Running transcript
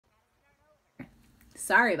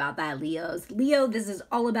Sorry about that, Leos. Leo, this is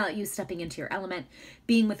all about you stepping into your element,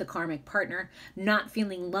 being with a karmic partner, not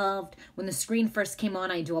feeling loved. When the screen first came on,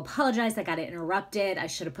 I do apologize. I got it interrupted. I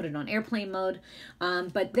should have put it on airplane mode.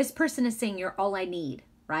 But this person is saying you're all I need,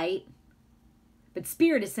 right? But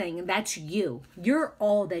Spirit is saying that's you. You're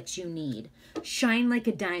all that you need. Shine like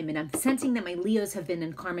a diamond. I'm sensing that my Leos have been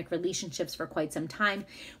in karmic relationships for quite some time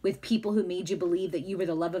with people who made you believe that you were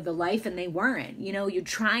the love of the life and they weren't. You know, you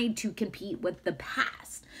tried to compete with the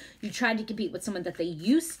past. You tried to compete with someone that they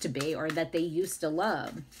used to be or that they used to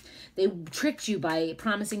love. They tricked you by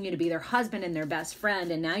promising you to be their husband and their best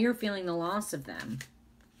friend, and now you're feeling the loss of them.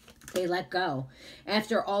 They let go.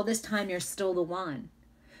 After all this time, you're still the one.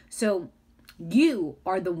 So you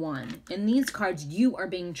are the one. In these cards, you are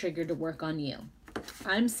being triggered to work on you.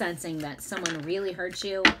 I'm sensing that someone really hurt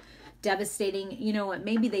you. Devastating. You know what?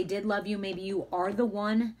 Maybe they did love you. Maybe you are the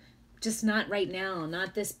one. Just not right now.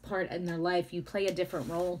 Not this part in their life. You play a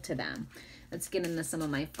different role to them. Let's get into some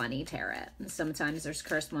of my funny tarot. Sometimes there's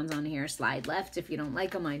cursed ones on here. Slide left. If you don't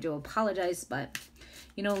like them, I do apologize. But,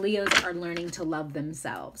 you know, Leos are learning to love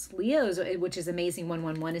themselves. Leos, which is amazing,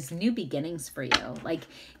 111, is new beginnings for you. Like,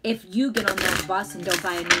 if you get on that bus and don't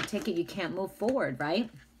buy a new ticket, you can't move forward, right?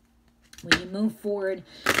 When you move forward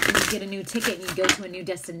and you get a new ticket and you go to a new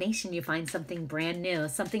destination, you find something brand new,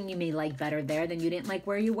 something you may like better there than you didn't like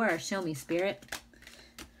where you were. Show me, Spirit.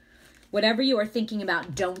 Whatever you are thinking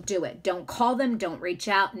about, don't do it. Don't call them. Don't reach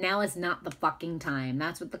out. Now is not the fucking time.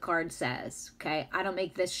 That's what the card says, okay? I don't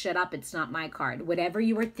make this shit up. It's not my card. Whatever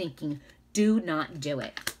you are thinking, do not do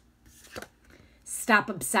it. Stop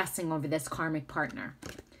obsessing over this karmic partner.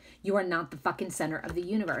 You are not the fucking center of the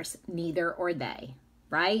universe. Neither are they,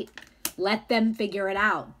 right? Let them figure it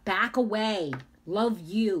out. Back away. Love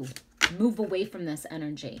you. Move away from this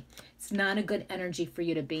energy. It's not a good energy for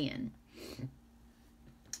you to be in.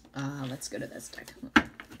 Let's go to this deck.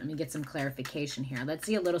 Let me get some clarification here. Let's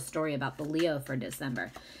see a little story about the Leo for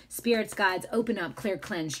December. Spirits, guides, open up, clear,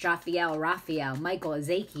 cleanse, Raphael, Michael,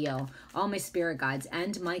 Ezekiel, all my spirit guides,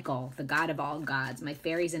 and Michael, the God of all gods. My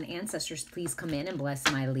fairies and ancestors, please come in and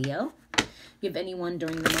bless my Leo. If you have anyone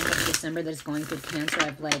during the month of December that is going through Cancer,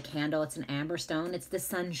 I've lit a candle. It's an amber stone. It's the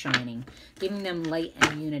sun shining, giving them light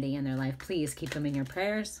and unity in their life. Please keep them in your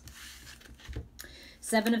prayers.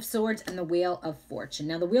 Seven of Swords and the Wheel of Fortune.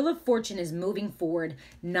 Now, the Wheel of Fortune is moving forward,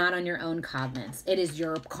 not on your own cognizance. It is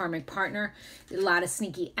your karmic partner. A lot of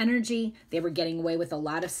sneaky energy. They were getting away with a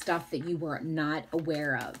lot of stuff that you were not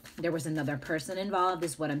aware of. There was another person involved,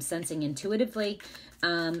 is what I'm sensing intuitively.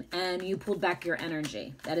 And you pulled back your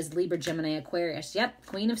energy. That is Libra, Gemini, Aquarius. Yep,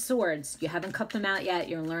 Queen of Swords. You haven't cut them out yet.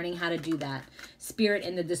 You're learning how to do that. Spirit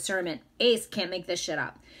in the discernment. Ace, can't make this shit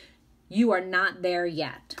up. You are not there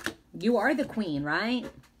yet. You are the queen, right?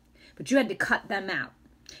 But you had to cut them out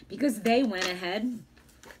because they went ahead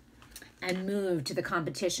and moved to the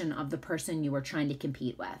competition of the person you were trying to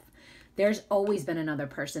compete with. There's always been another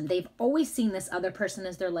person. They've always seen this other person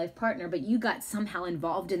as their life partner, but you got somehow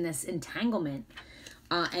involved in this entanglement.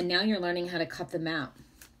 And now you're learning how to cut them out.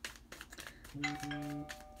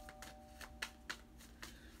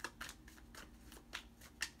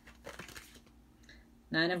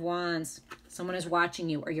 Nine of Wands. Someone is watching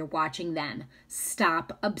you or you're watching them.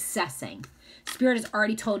 Stop obsessing. Spirit has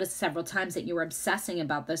already told us several times that you were obsessing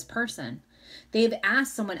about this person. They've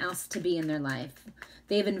asked someone else to be in their life.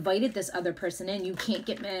 They've invited this other person in. You can't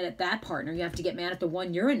get mad at that partner. You have to get mad at the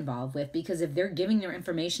one you're involved with, because if they're giving their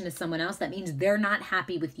information to someone else, that means they're not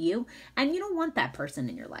happy with you, and you don't want that person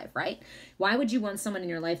in your life, right? Why would you want someone in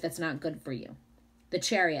your life that's not good for you? The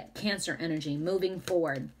Chariot, Cancer energy, moving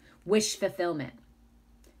forward, wish fulfillment.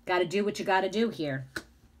 Got to do what you got to do here.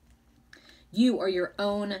 You are your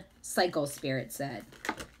own cycle, Spirit said.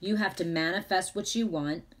 You have to manifest what you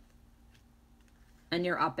want, and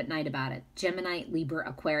you're up at night about it. Gemini, Libra,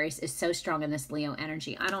 Aquarius is so strong in this Leo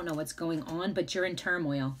energy. I don't know what's going on, but you're in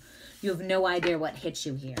turmoil. You have no idea what hit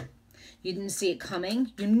you here. You didn't see it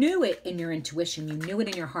coming. You knew it in your intuition. You knew it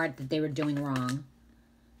in your heart that they were doing wrong.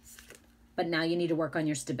 But now you need to work on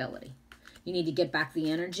your stability. You need to get back the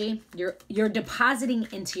energy. You're depositing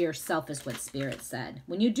into yourself is what Spirit said.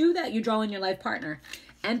 When you do that, you draw in your life partner.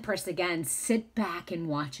 Empress again, sit back and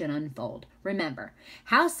watch it unfold. Remember,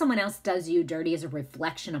 how someone else does you dirty is a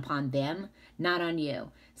reflection upon them, not on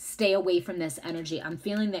you. Stay away from this energy. I'm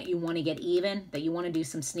feeling that you want to get even, that you want to do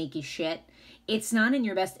some sneaky shit. It's not in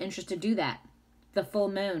your best interest to do that. The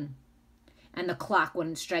full moon and the clock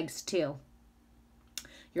when it strikes 2.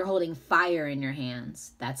 You're holding fire in your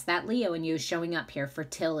hands. That's that Leo in you showing up here.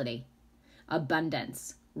 Fertility,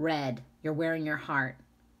 abundance, red. You're wearing your heart.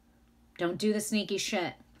 Don't do the sneaky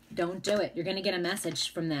shit. Don't do it. You're going to get a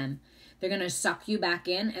message from them. They're going to suck you back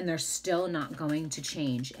in, and they're still not going to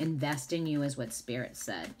change. Invest in you is what Spirit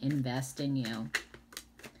said. Invest in you.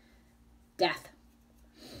 Death.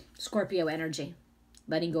 Scorpio energy.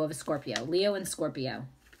 Letting go of a Scorpio. Leo and Scorpio.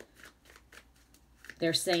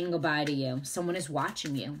 They're saying goodbye to you. Someone is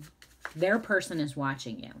watching you. Their person is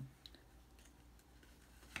watching you.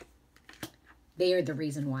 They are the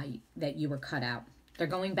reason why that you were cut out. They're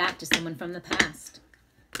going back to someone from the past.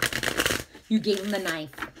 You gave them the knife,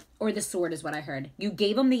 or the sword is what I heard. You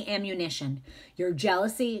gave them the ammunition. Your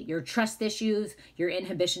jealousy, your trust issues, your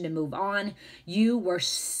inhibition to move on. You were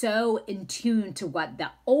so in tune to what the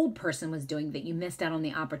old person was doing that you missed out on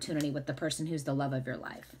the opportunity with the person who's the love of your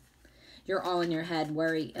life. You're all in your head,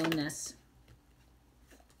 worry, illness.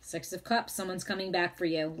 Six of Cups, someone's coming back for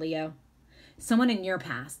you, Leo. Someone in your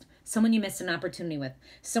past, someone you missed an opportunity with,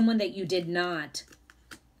 someone that you did not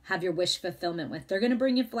have your wish fulfillment with. They're going to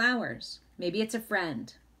bring you flowers. Maybe it's a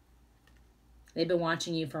friend. They've been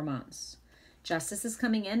watching you for months. Justice is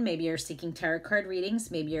coming in. Maybe you're seeking tarot card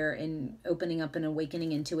readings. Maybe you're opening up and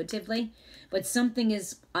awakening intuitively. But something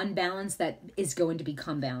is unbalanced that is going to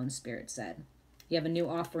become balanced, Spirit said. You have a new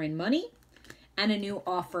offer in money and a new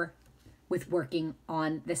offer with working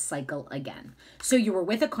on this cycle again. So you were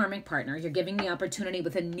with a karmic partner. You're giving the opportunity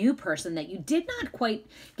with a new person that you did not quite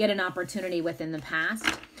get an opportunity with in the past.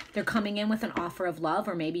 They're coming in with an offer of love,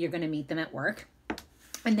 or maybe you're going to meet them at work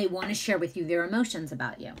and they want to share with you their emotions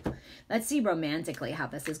about you. Let's see romantically how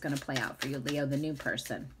this is going to play out for you, Leo, the new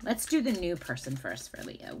person. Let's do the new person first for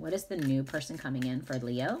Leo. What is the new person coming in for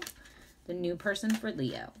Leo? The new person for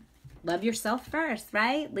Leo. Love yourself first,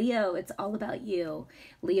 right? Leo, it's all about you.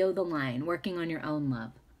 Leo the Lion, working on your own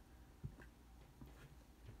love.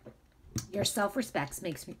 Your self-respect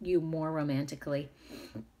makes you more romantically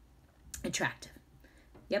attractive.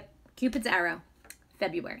 Yep. Cupid's arrow,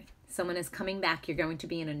 February. Someone is coming back. You're going to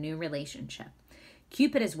be in a new relationship.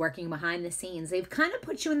 Cupid is working behind the scenes. They've kind of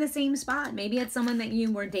put you in the same spot. Maybe it's someone that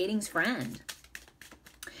you were dating's friend.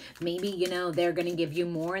 Maybe, you know, they're going to give you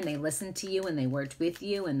more and they listened to you and they worked with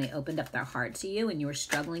you and they opened up their heart to you and you were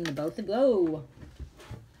struggling to both go.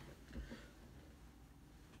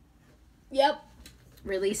 Yep.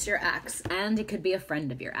 Release your ex, and it could be a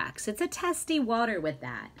friend of your ex. It's a testy water with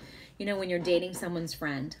that. You know, when you're dating someone's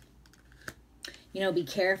friend, you know, be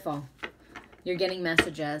careful. You're getting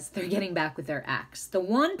messages. They're getting back with their ex. The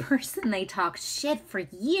one person they talk shit for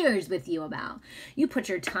years with you about. You put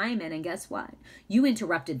your time in, and guess what? You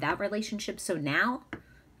interrupted that relationship. So now,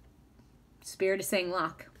 Spirit is saying,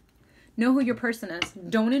 look, know who your person is.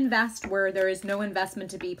 Don't invest where there is no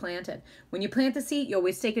investment to be planted. When you plant the seed, you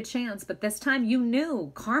always take a chance. But this time you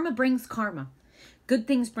knew karma brings karma. Good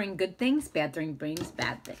things bring good things. Bad things brings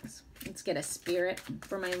bad things. Let's get a spirit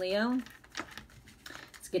for my Leo.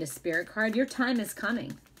 Let's get a spirit card. Your time is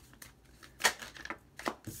coming.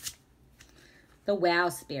 The Wow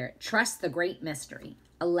Spirit. Trust the great mystery.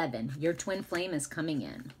 11. Your twin flame is coming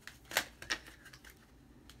in.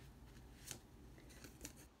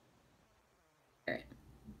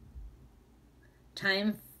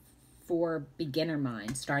 Time for beginner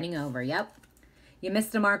mind. Starting over. Yep. You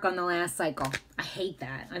missed the mark on the last cycle. I hate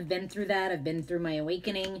that. I've been through that. I've been through my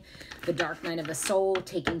awakening, the dark night of the soul,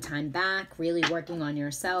 taking time back, really working on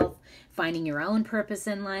yourself, finding your own purpose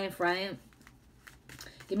in life, right?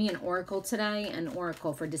 Give me an oracle today, an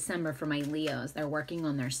oracle for December for my Leos. They're working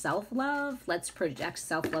on their self-love. Let's project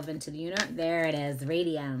self-love into the universe. There it is.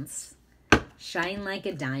 Radiance. Shine like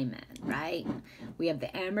a diamond, right? We have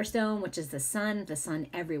the Amber Stone, which is the sun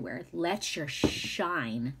everywhere. Let your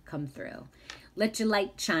shine come through. Let your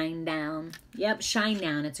light shine down. Yep, Shine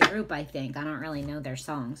Down. It's a group, I think. I don't really know their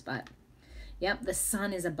songs, but yep, the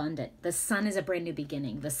sun is abundant. The sun is a brand new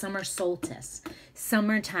beginning. The summer solstice.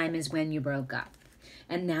 Summertime is when you broke up.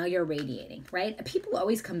 And now you're radiating, right? People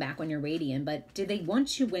always come back when you're radiant, but do they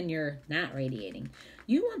want you when you're not radiating?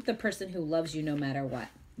 You want the person who loves you no matter what.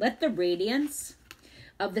 Let the radiance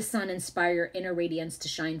of the sun inspire your inner radiance to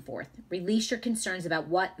shine forth. Release your concerns about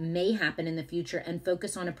what may happen in the future and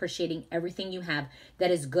focus on appreciating everything you have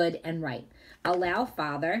that is good and right. Allow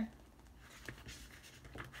Father,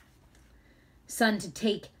 Sun to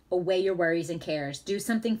take away your worries and cares. Do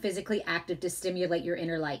something physically active to stimulate your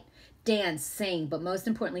inner light. Dance, sing, but most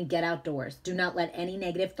importantly, get outdoors. Do not let any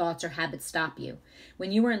negative thoughts or habits stop you.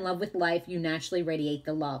 When you are in love with life, you naturally radiate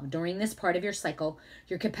the love. During this part of your cycle,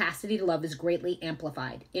 your capacity to love is greatly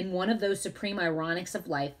amplified. In one of those supreme ironics of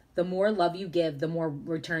life, the more love you give, the more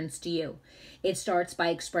returns to you. It starts by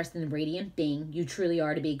expressing the radiant being you truly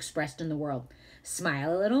are to be expressed in the world.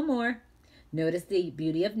 Smile a little more. Notice the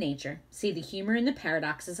beauty of nature. See the humor in the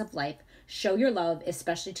paradoxes of life. Show your love,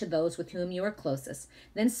 especially to those with whom you are closest.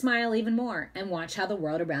 Then smile even more and watch how the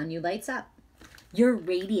world around you lights up. You're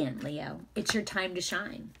radiant, Leo. It's your time to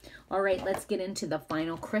shine. All right, let's get into the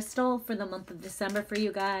final crystal for the month of December for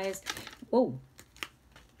you guys. Whoa.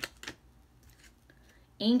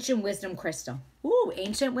 Ancient Wisdom Crystal. Ooh,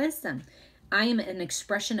 Ancient Wisdom. I am an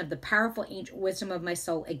expression of the powerful ancient wisdom of my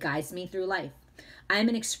soul. It guides me through life. I am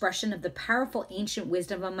an expression of the powerful ancient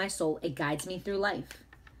wisdom of my soul. It guides me through life.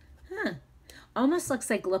 Huh. Almost looks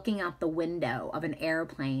like looking out the window of an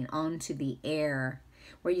airplane onto the air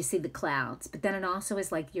where you see the clouds. But then it also is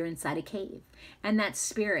like you're inside a cave. And that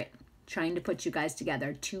spirit trying to put you guys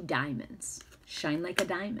together. 2 diamonds. Shine like a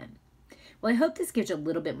diamond. Well, I hope this gives you a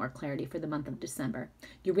little bit more clarity for the month of December.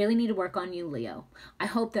 You really need to work on you, Leo. I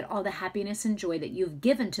hope that all the happiness and joy that you've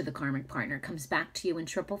given to the karmic partner comes back to you in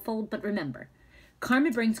triple fold. But remember,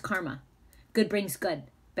 karma brings karma. Good brings good.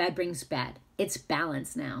 Bad brings bad. It's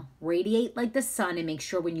balance now. Radiate like the sun and make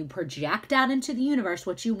sure when you project out into the universe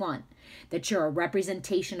what you want, that you're a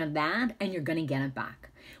representation of that and you're going to get it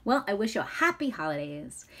back. Well, I wish you a happy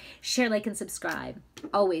holidays. Share, like, and subscribe.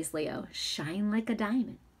 Always, Leo, shine like a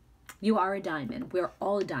diamond. You are a diamond. We're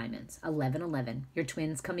all diamonds. 1111. Your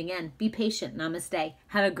twins coming in. Be patient. Namaste.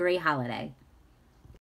 Have a great holiday.